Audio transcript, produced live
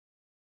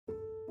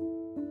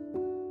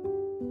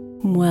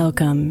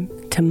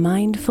Welcome to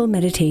Mindful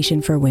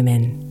Meditation for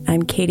Women.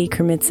 I'm Katie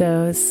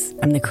Kermitzos.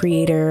 I'm the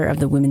creator of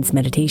the Women's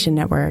Meditation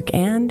Network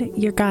and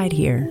your guide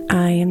here.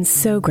 I am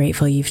so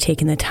grateful you've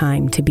taken the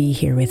time to be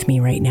here with me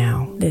right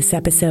now. This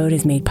episode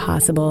is made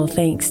possible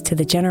thanks to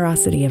the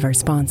generosity of our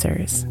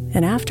sponsors.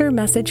 And after a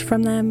message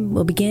from them,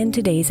 we'll begin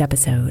today's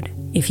episode.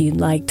 If you'd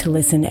like to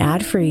listen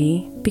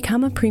ad-free,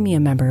 become a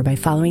premium member by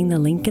following the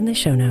link in the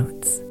show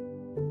notes.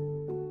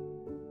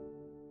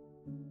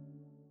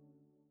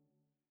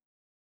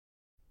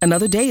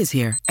 Another day is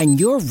here, and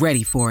you're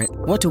ready for it.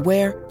 What to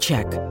wear?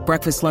 Check.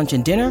 Breakfast, lunch,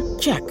 and dinner?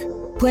 Check.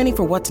 Planning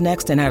for what's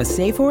next and how to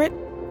save for it?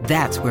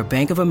 That's where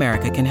Bank of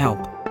America can help.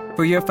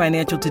 For your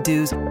financial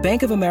to-dos,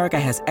 Bank of America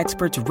has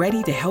experts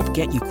ready to help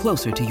get you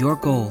closer to your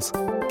goals.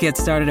 Get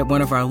started at one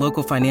of our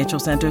local financial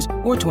centers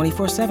or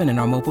 24/7 in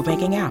our mobile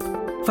banking app.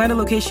 Find a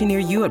location near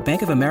you at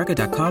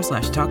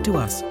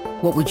bankofamerica.com/talktous.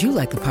 What would you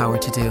like the power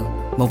to do?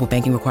 Mobile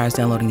banking requires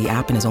downloading the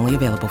app and is only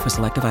available for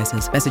select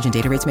devices. Message and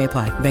data rates may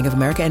apply. Bank of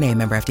America N.A.,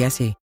 member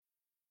FDIC.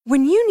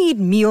 When you need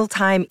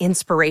mealtime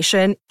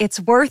inspiration,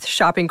 it's worth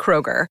shopping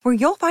Kroger, where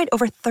you'll find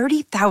over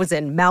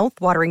 30,000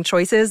 mouth-watering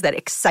choices that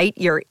excite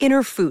your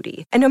inner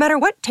foodie. And no matter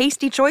what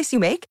tasty choice you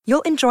make,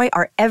 you'll enjoy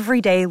our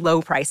everyday low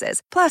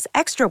prices, plus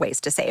extra ways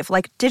to save,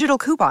 like digital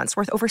coupons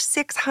worth over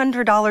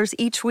 $600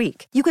 each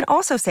week. You can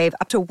also save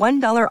up to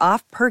 $1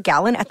 off per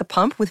gallon at the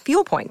pump with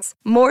fuel points.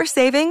 More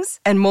savings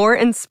and more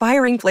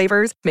inspiring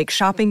flavors make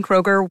shopping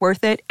Kroger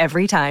worth it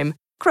every time.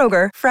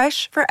 Kroger,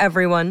 fresh for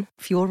everyone.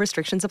 Fuel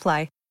restrictions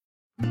apply.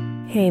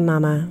 Hey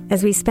Mama,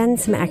 as we spend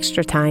some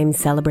extra time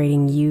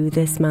celebrating you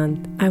this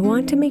month, I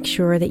want to make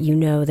sure that you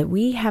know that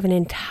we have an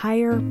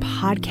entire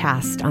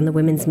podcast on the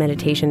Women's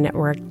Meditation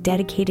Network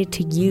dedicated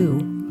to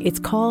you. It's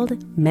called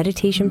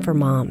Meditation for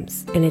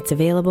Moms, and it's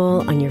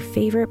available on your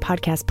favorite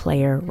podcast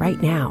player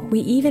right now. We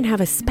even have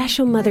a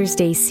special Mother's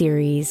Day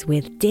series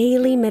with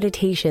daily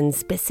meditations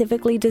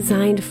specifically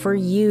designed for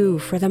you,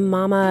 for the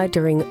mama,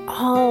 during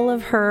all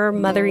of her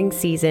mothering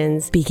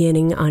seasons,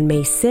 beginning on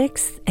May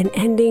 6th and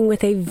ending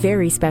with a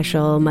very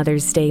special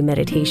Mother's Day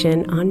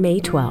meditation on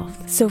May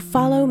 12th. So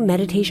follow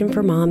Meditation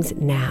for Moms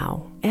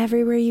now,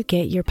 everywhere you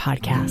get your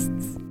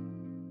podcasts.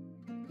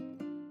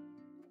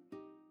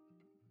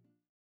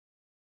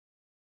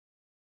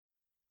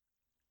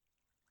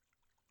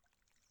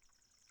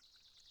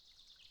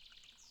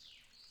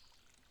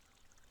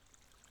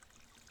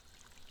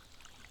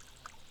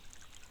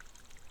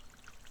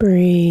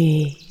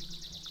 Breathe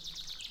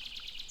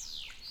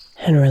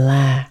and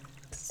relax.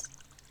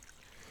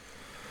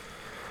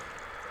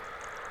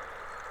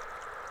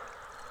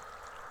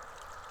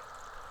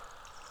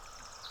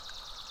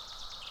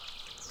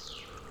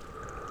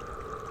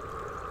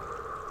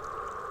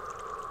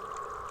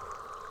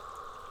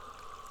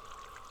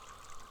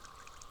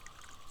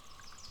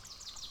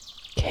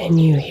 Can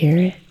you hear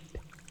it?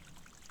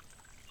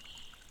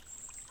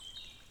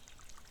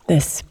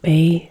 The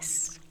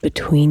space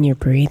between your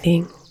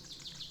breathing.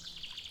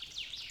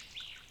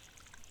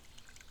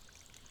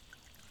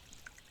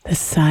 The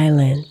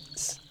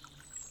silence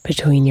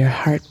between your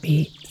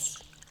heartbeats.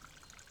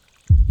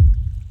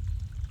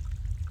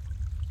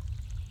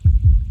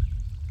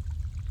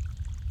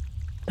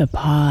 The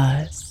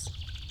pause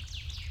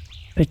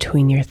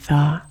between your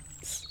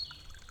thoughts.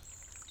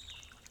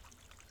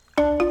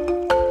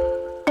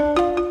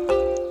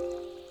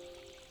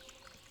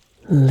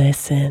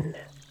 Listen.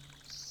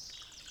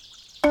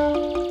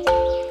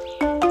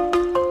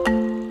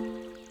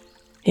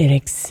 It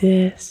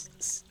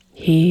exists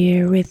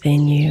here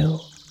within you.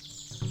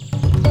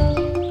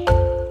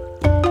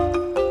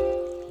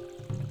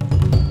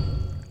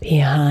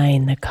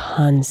 Behind the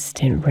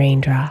constant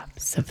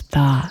raindrops of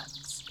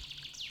thoughts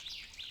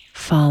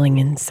falling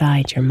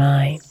inside your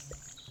mind.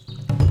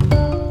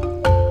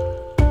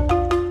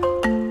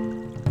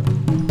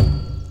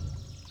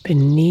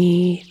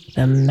 Beneath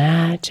the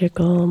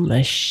magical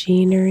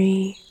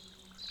machinery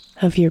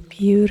of your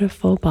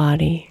beautiful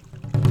body.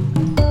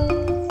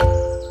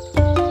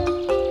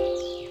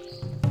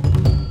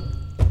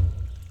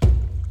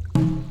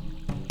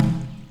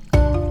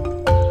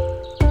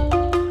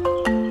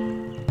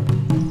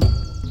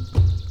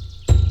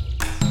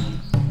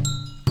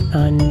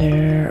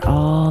 Under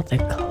all the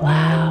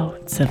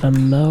clouds of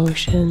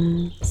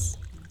emotions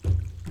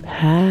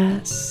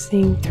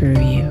passing through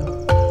you.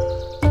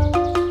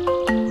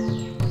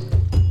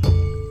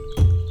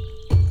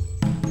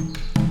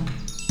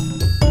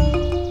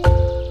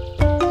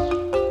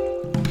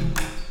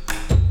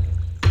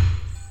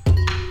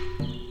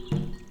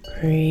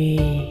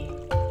 Breathe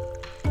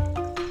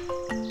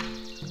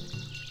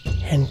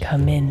and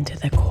come into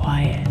the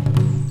quiet.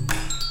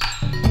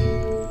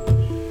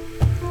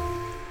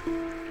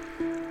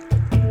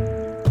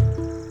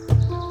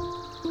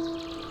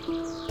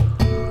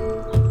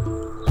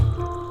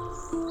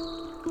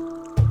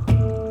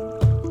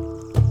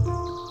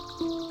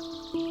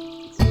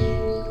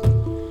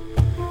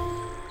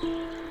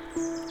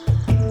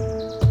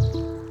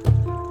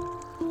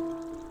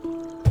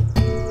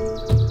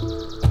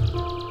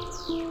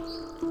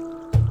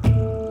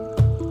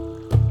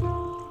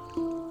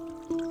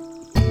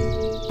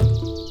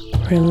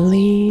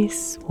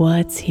 Release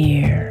what's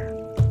here,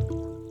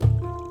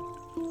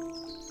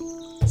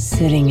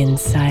 sitting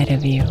inside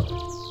of you.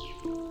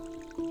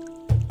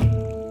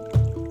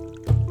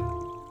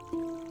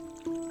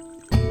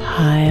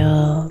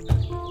 Piled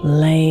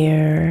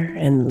layer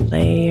and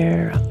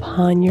layer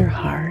upon your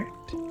heart,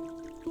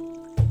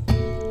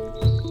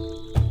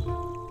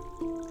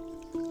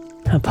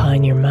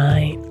 upon your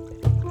mind,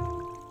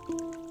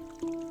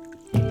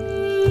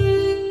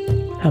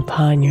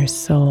 upon your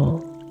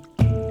soul.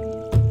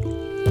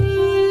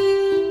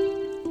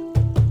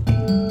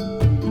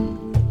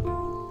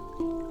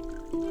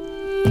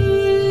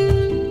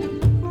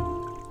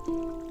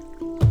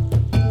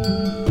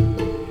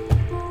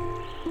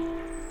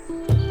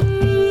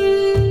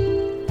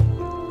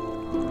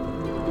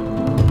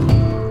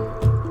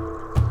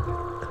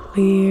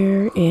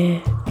 Clear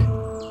it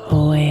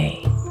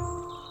away,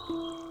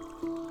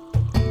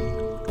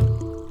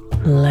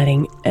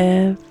 letting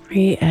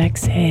every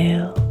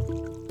exhale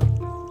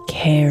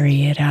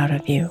carry it out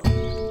of you.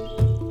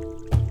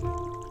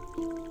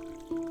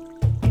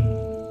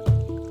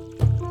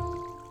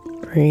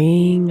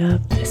 Bring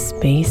up the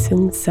space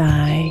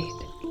inside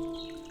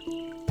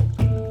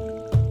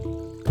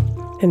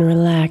and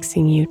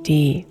relaxing you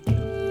deep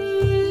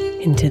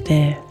into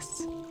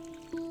this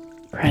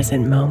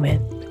present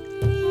moment,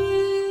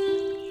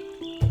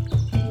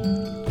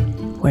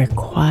 where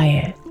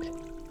quiet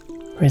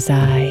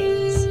resides.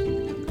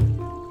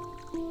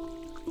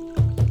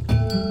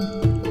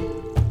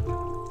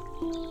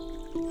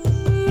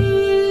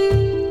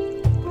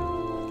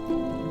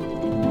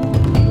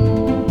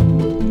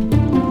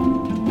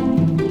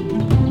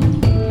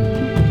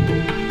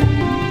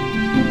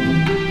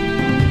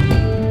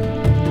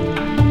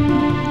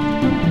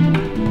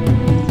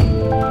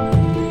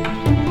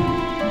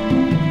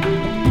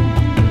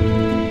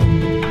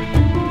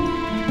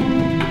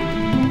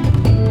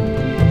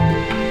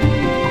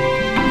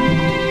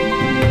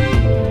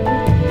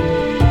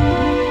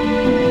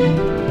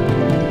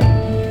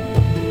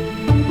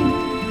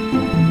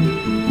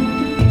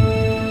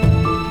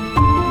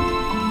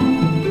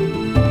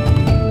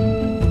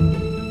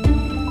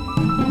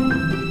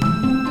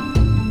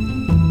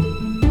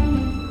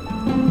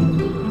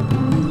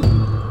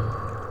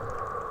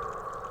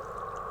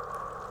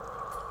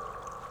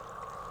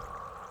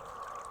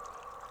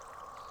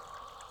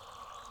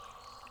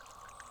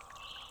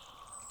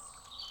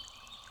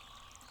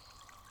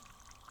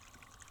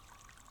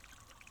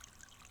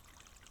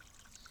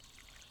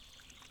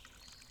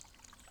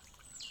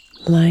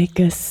 Like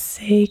a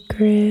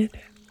sacred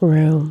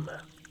room,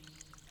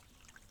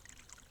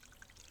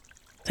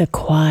 the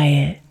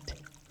quiet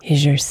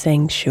is your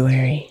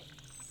sanctuary.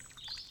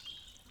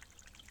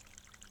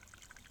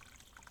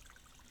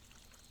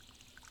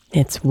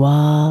 Its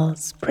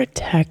walls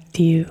protect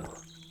you.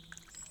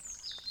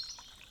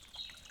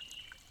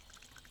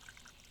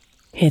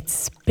 Its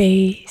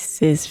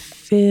space is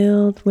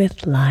filled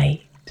with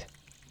light.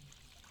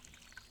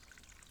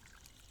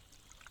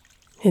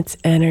 Its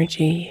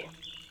energy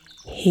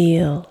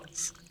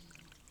heals.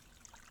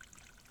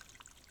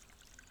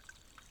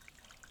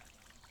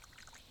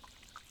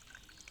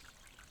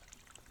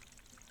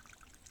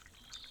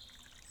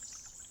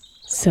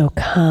 So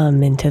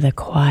come into the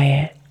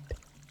quiet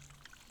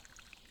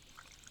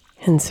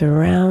and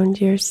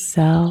surround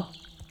yourself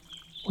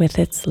with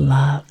its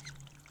love.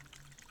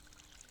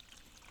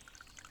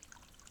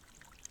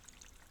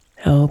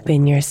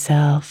 Open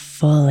yourself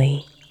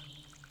fully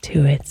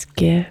to its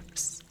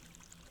gifts,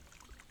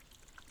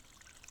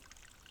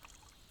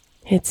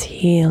 its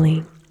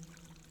healing,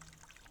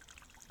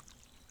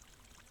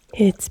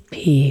 its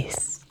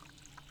peace.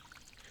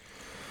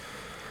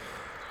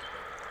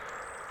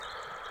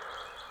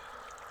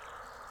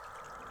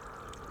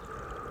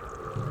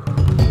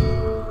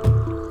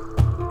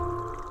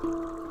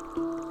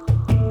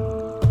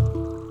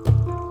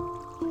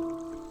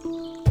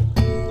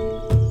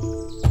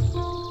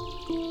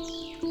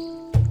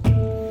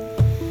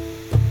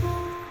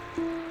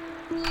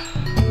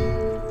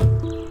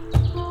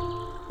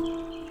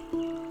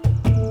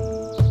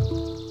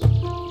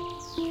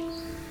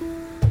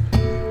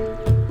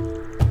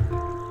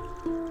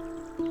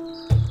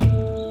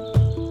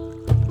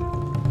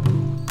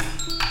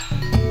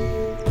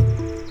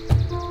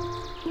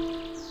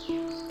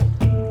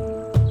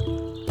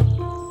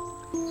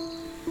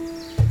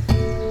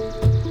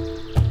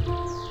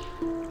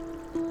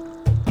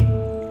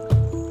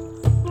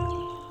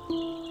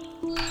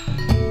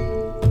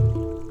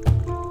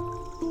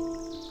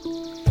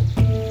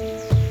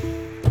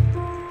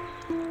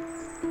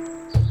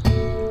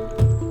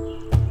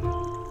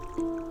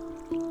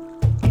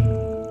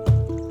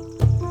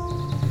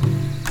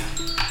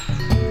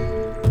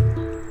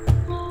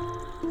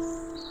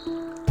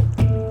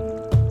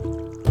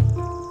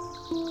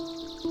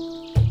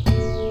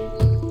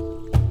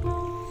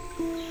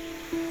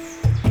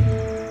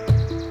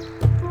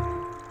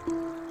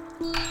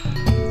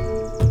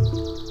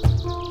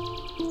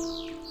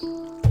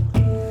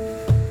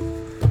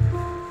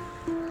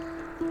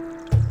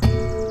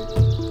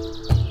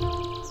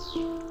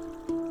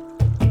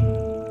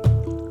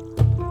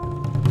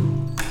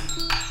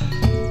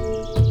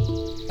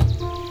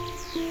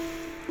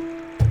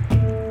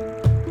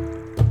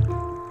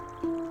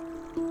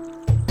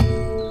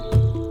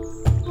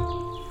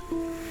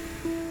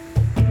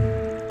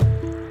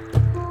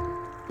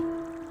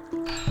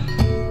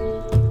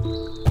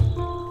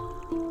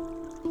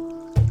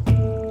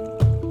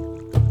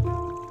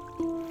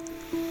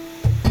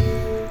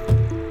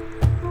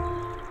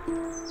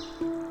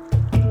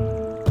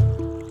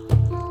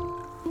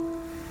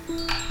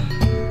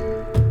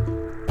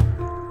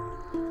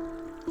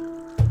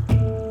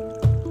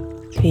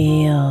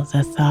 Feel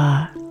the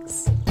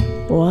thoughts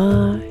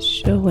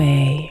wash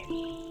away.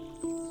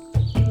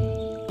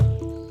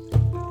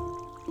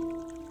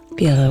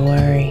 Feel the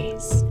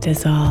worries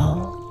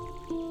dissolve.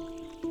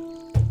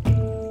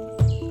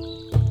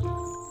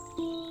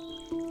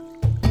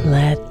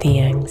 Let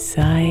the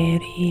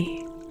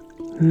anxiety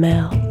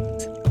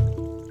melt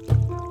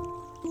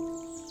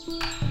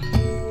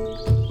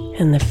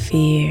and the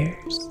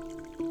fears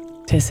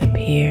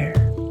disappear.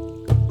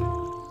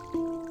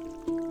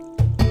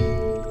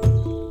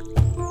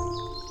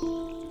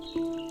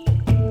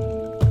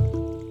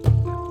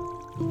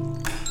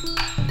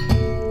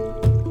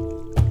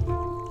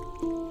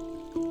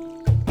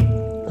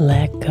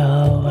 Let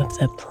go of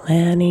the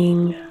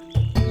planning,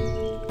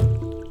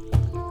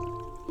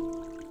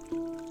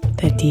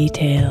 the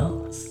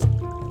details,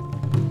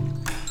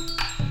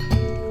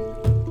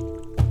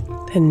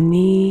 the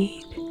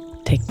need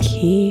to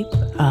keep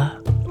up.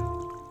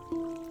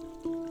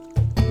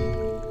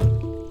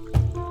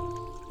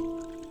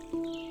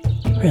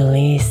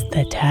 Release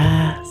the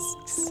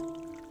tasks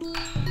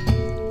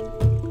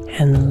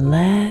and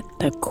let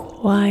the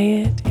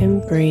quiet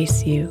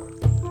embrace you,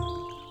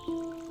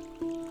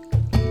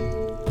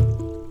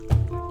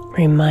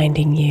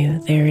 reminding you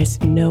there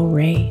is no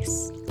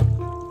race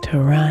to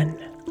run.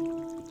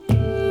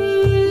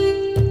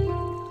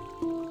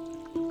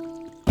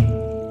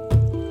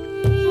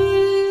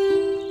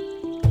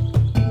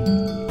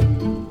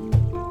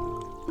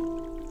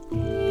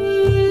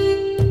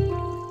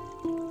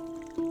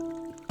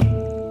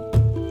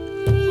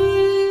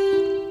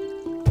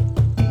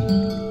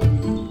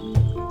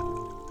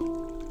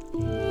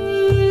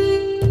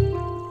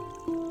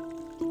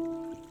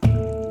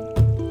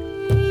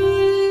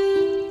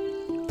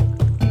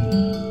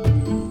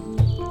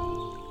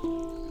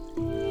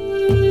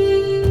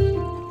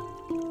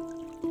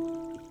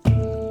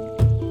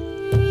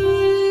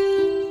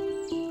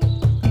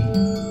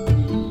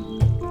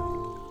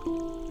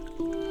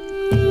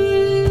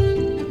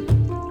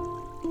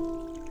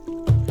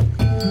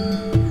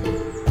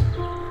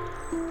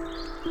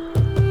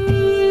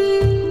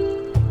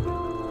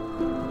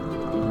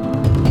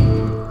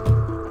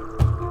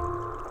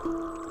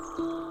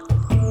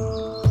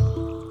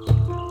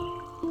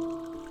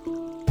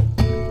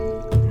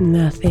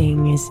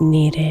 Nothing is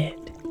needed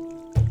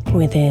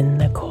within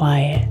the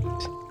quiet.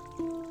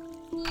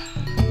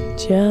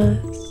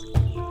 Just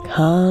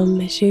come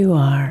as you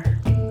are.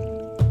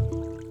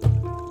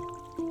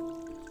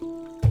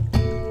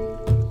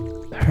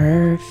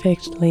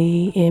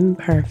 Perfectly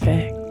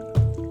imperfect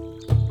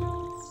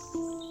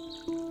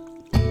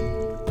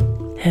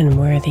and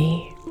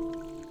worthy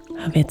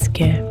of its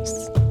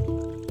gifts.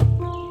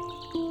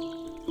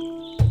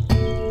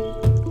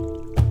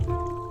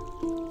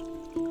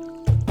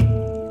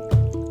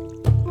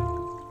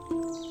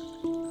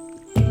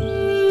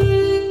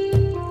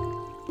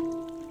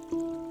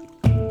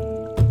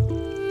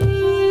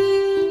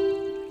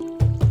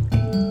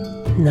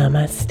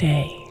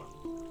 Namaste,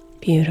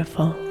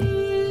 beautiful.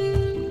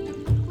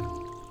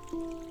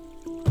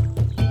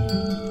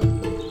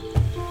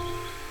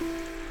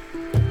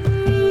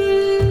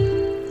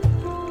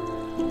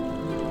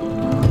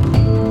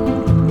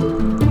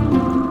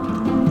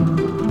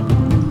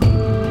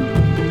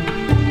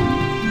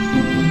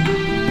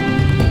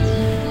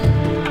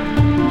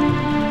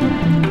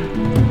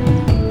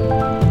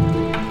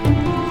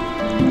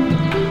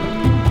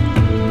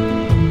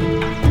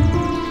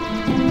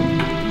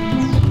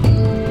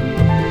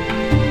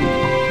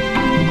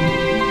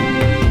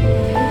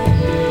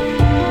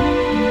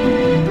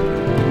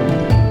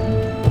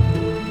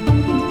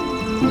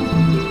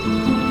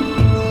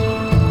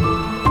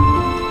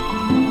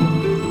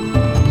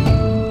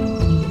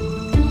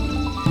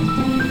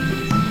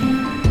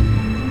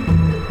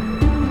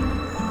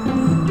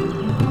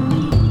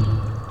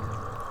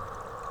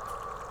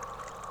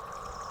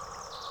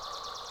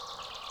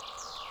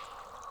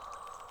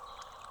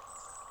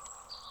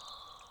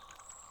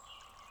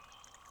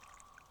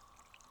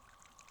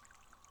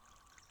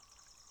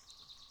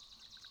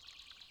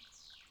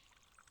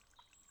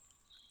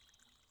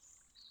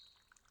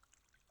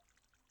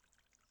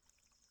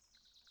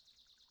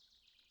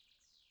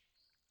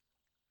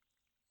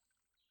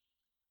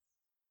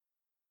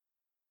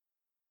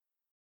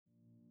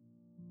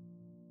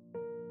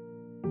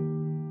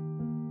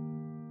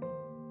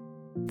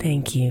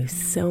 Thank you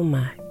so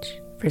much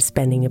for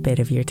spending a bit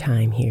of your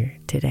time here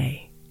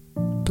today.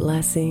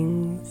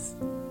 Blessings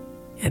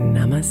and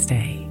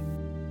namaste.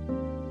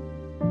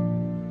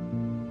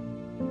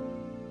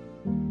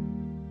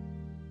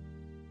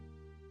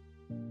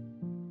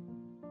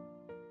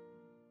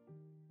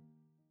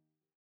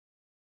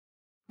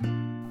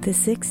 The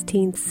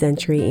 16th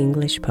century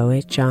English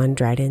poet John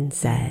Dryden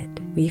said,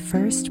 "We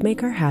first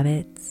make our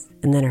habits,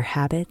 and then our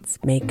habits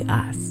make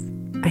us."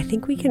 I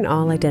think we can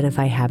all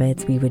identify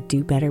habits we would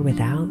do better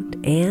without,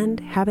 and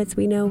habits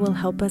we know will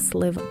help us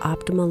live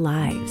optimal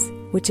lives.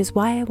 which is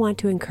why I want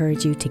to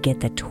encourage you to get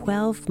the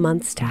 12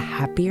 Months to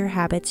Happier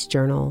Habits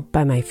journal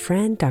by my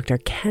friend Dr.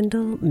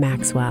 Kendall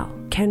Maxwell.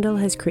 Kendall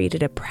has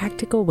created a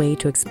practical way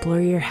to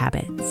explore your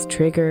habits,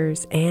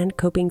 triggers, and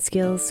coping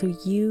skills so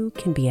you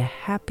can be a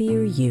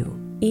happier you.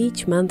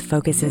 Each month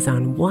focuses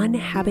on one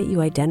habit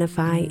you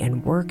identify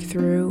and work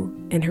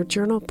through, and her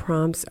journal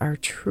prompts are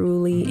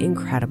truly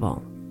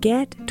incredible.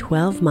 Get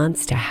 12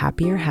 Months to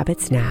Happier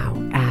Habits now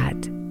at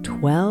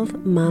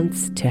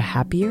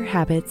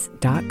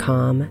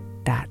 12monthstohappierhabits.com.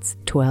 That's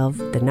 12,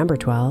 the number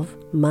 12,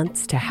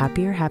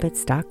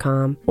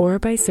 monthstohappierhabits.com, or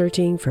by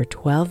searching for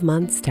 12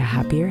 Months to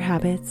Happier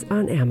Habits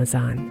on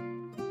Amazon.